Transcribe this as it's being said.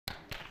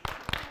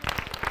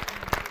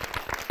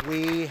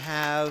We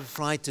have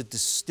tried to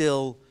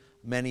distill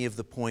many of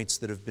the points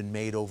that have been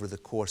made over the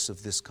course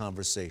of this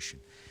conversation,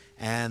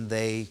 and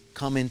they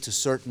come into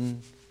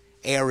certain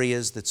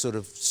areas that sort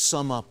of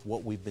sum up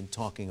what we've been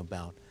talking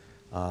about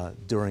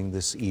during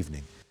this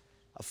evening.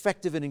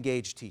 Effective and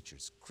engaged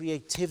teachers.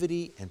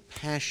 Creativity and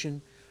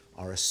passion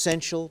are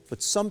essential,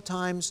 but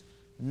sometimes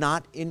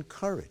not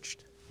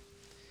encouraged.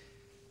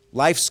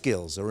 Life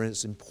skills are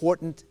as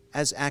important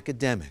as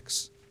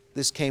academics.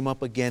 This came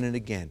up again and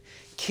again.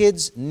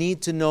 Kids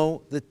need to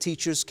know the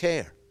teachers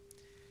care.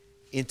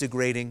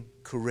 Integrating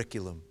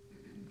curriculum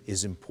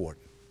is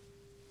important.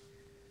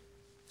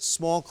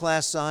 Small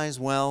class size,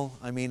 well,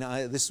 I mean,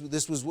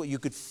 this was what you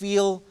could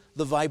feel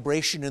the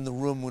vibration in the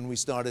room when we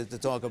started to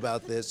talk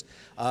about this.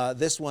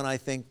 This one, I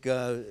think,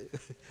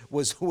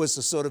 was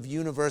a sort of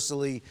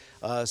universally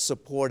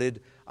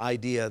supported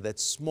idea that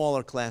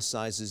smaller class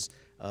sizes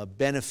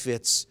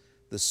benefits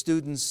the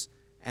students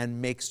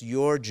and makes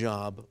your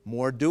job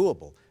more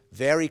doable.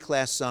 Vary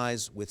class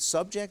size with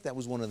subject. That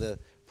was one of the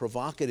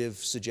provocative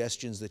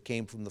suggestions that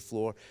came from the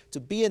floor.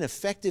 To be an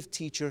effective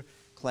teacher,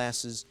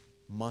 classes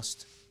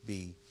must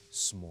be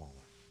smaller.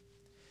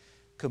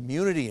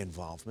 Community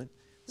involvement.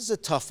 This is a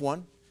tough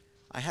one.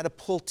 I had to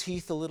pull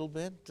teeth a little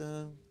bit,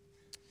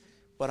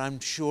 but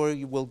I'm sure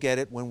you will get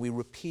it when we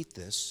repeat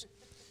this.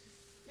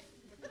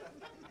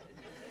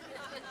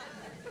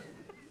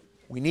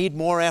 We need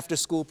more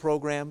after-school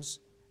programs,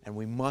 and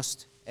we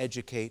must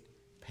educate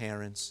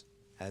parents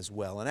as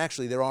well. And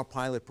actually, there are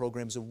pilot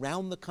programs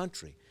around the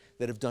country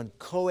that have done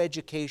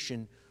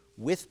co-education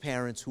with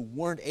parents who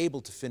weren't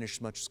able to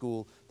finish much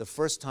school the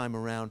first time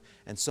around,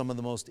 and some of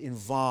the most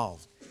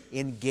involved,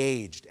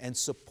 engaged, and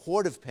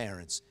supportive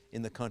parents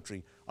in the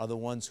country are the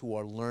ones who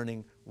are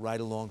learning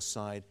right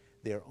alongside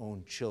their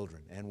own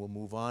children. And we'll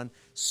move on.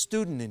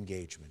 Student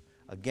engagement.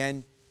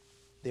 Again,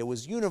 there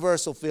was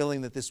universal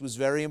feeling that this was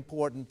very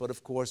important, but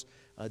of course,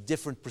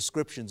 different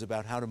prescriptions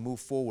about how to move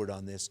forward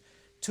on this.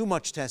 Too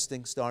much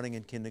testing, starting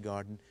in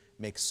kindergarten,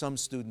 makes some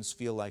students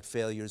feel like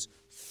failures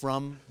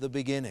from the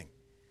beginning,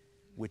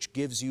 which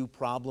gives you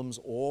problems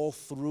all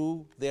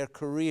through their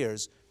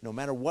careers. No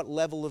matter what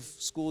level of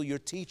school you're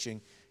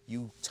teaching,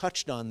 you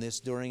touched on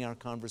this during our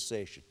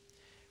conversation.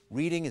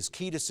 Reading is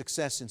key to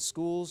success in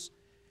schools,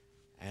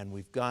 and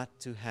we've got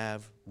to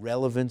have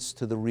relevance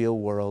to the real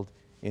world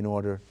in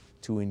order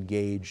to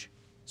engage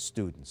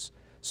students.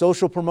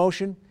 Social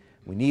promotion,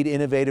 we need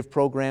innovative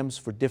programs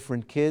for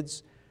different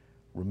kids.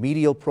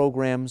 Remedial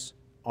programs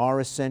are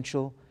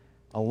essential,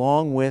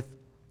 along with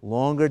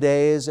longer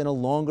days and a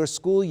longer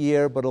school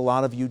year, but a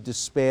lot of you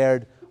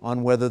despaired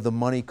on whether the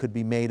money could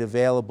be made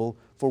available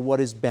for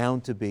what is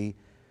bound to be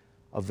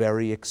a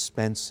very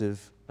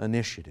expensive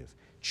initiative.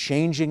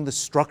 Changing the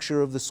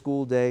structure of the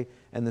school day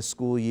and the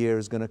school year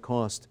is going to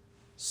cost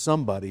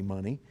somebody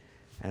money,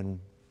 and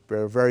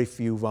there are very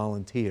few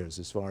volunteers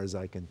as far as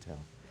I can tell.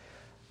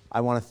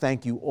 I want to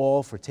thank you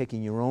all for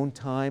taking your own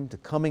time to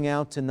coming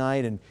out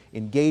tonight and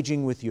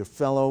engaging with your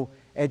fellow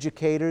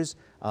educators,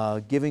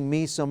 giving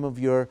me some of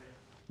your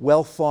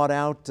well thought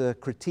out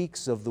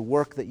critiques of the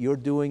work that you're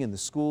doing in the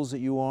schools that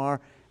you are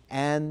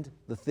and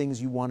the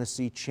things you want to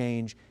see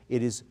change.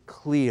 It is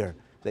clear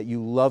that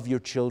you love your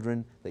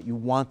children, that you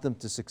want them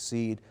to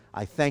succeed.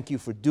 I thank you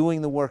for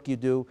doing the work you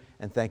do,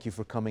 and thank you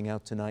for coming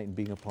out tonight and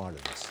being a part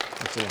of this.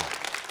 Thanks a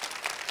lot.